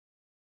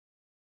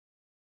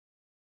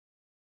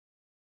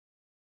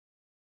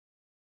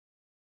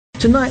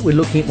Tonight we're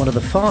looking at one of the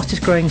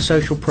fastest growing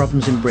social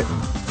problems in Britain,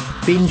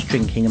 binge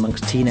drinking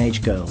amongst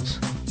teenage girls.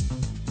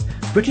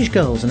 British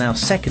girls are now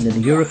second in the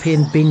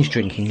European Binge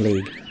Drinking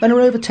League and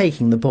are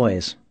overtaking the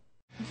boys.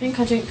 I think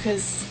I drink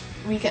because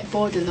we get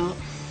bored a lot,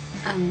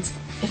 and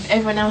if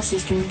everyone else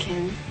is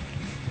drinking,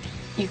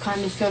 you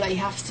kind of feel like you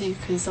have to,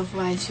 because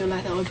otherwise you're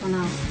like the odd one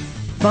out.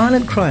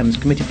 Violent crimes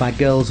committed by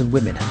girls and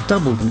women have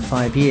doubled in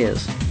 5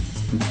 years,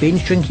 and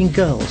binge drinking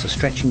girls are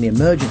stretching the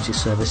emergency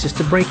services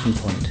to breaking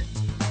point.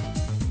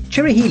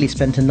 Cherry Healy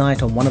spent a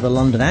night on one of the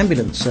London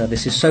ambulance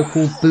service's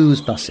so-called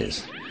booze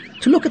buses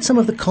to look at some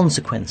of the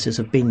consequences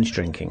of binge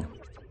drinking.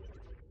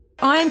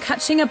 I am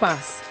catching a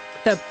bus,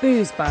 the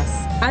Booze Bus,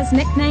 as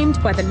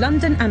nicknamed by the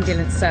London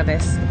Ambulance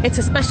Service. It's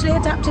a specially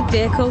adapted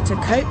vehicle to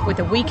cope with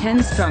the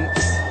weekend's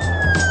drunks.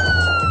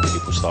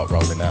 People start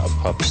rolling out of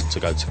pubs to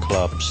go to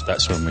clubs.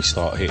 That's when we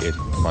start hitting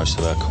most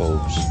of our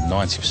calls.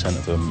 90%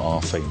 of them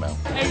are female.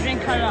 I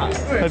drink a lot.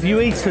 Have you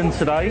eaten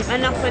today?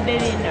 Enough for the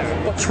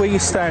dinner. Watch where you're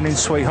standing,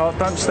 sweetheart.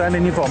 Don't stand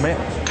in your vomit.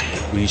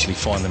 We usually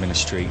find them in the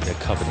street, they're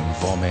covered in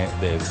vomit,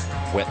 they've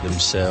wet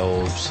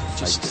themselves,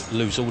 just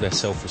lose all their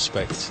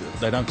self-respect.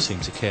 They don't seem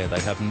to care, they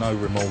have no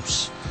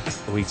remorse.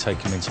 We take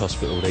them into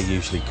hospital, they're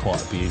usually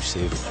quite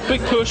abusive.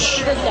 Big push.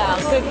 Good girl,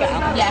 good girl.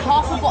 Yeah,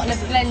 half a bottle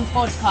of blend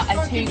vodka and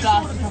 2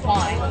 glasses of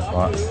wine.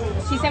 Right.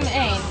 She's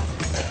 17.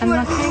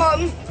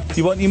 Mum.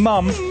 You want your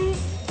mum?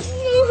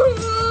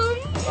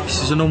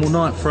 This is a normal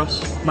night for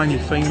us. Mainly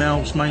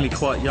females, mainly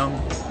quite young,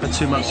 had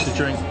too much to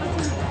drink.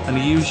 And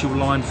the usual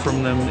line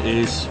from them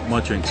is,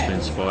 my drink's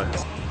been spoiled.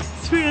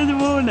 3 in the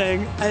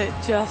morning and it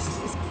just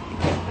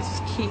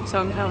keeps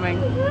on coming.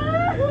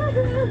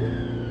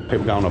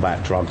 People go on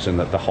about drugs and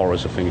the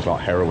horrors of things like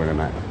heroin and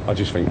that. I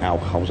just think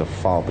alcohol's a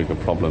far bigger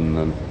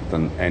problem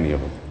than any of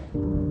them.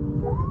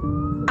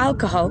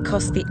 Alcohol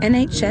costs the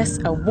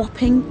NHS a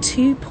whopping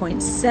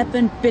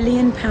 £2.7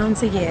 billion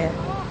a year.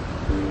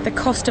 The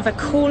cost of a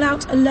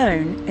call-out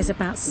alone is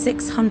about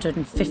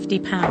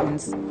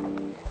 £650.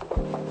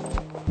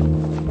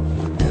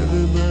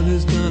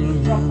 Everybody's gonna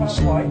run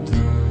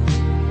sometime.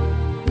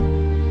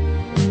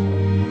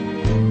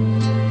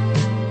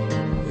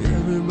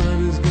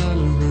 Everybody's gotta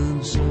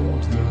run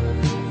sometime.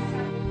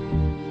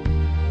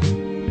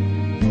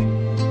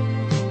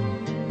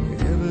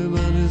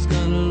 Everybody's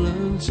gotta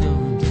learn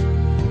sometime.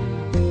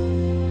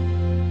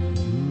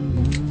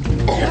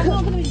 I'm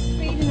not going to be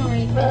speeding or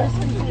anything.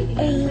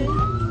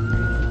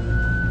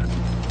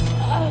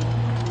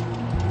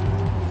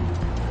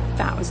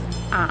 That was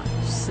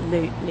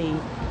absolutely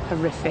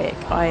horrific.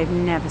 I've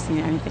never seen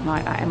anything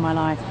like that in my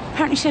life.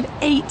 Apparently she had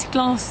 8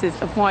 glasses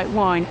of white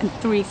wine and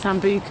 3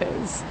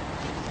 sambucas.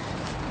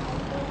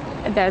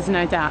 There's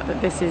no doubt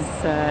that this is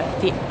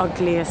the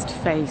ugliest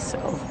face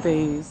of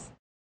booze.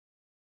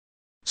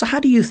 So how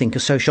do you think a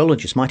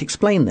sociologist might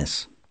explain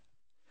this?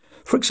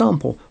 For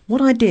example, what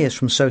ideas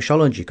from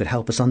sociology could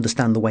help us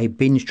understand the way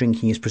binge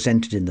drinking is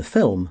presented in the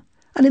film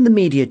and in the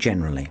media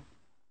generally?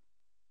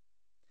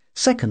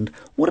 Second,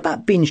 what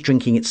about binge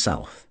drinking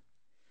itself?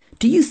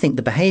 Do you think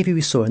the behaviour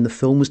we saw in the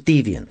film was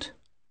deviant?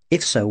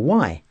 If so,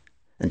 why?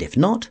 And if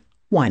not,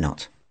 why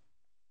not?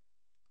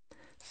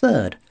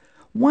 Third,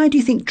 why do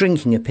you think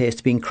drinking appears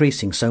to be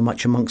increasing so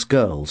much amongst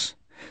girls?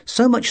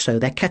 So much so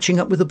they're catching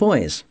up with the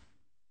boys?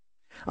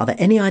 Are there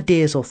any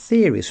ideas or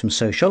theories from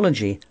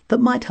sociology that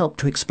might help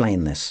to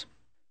explain this?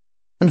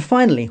 And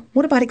finally,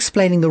 what about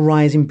explaining the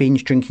rise in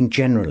binge drinking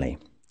generally?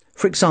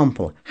 For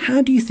example,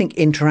 how do you think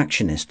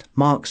interactionist,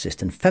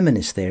 Marxist and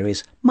feminist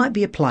theories might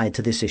be applied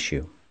to this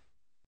issue?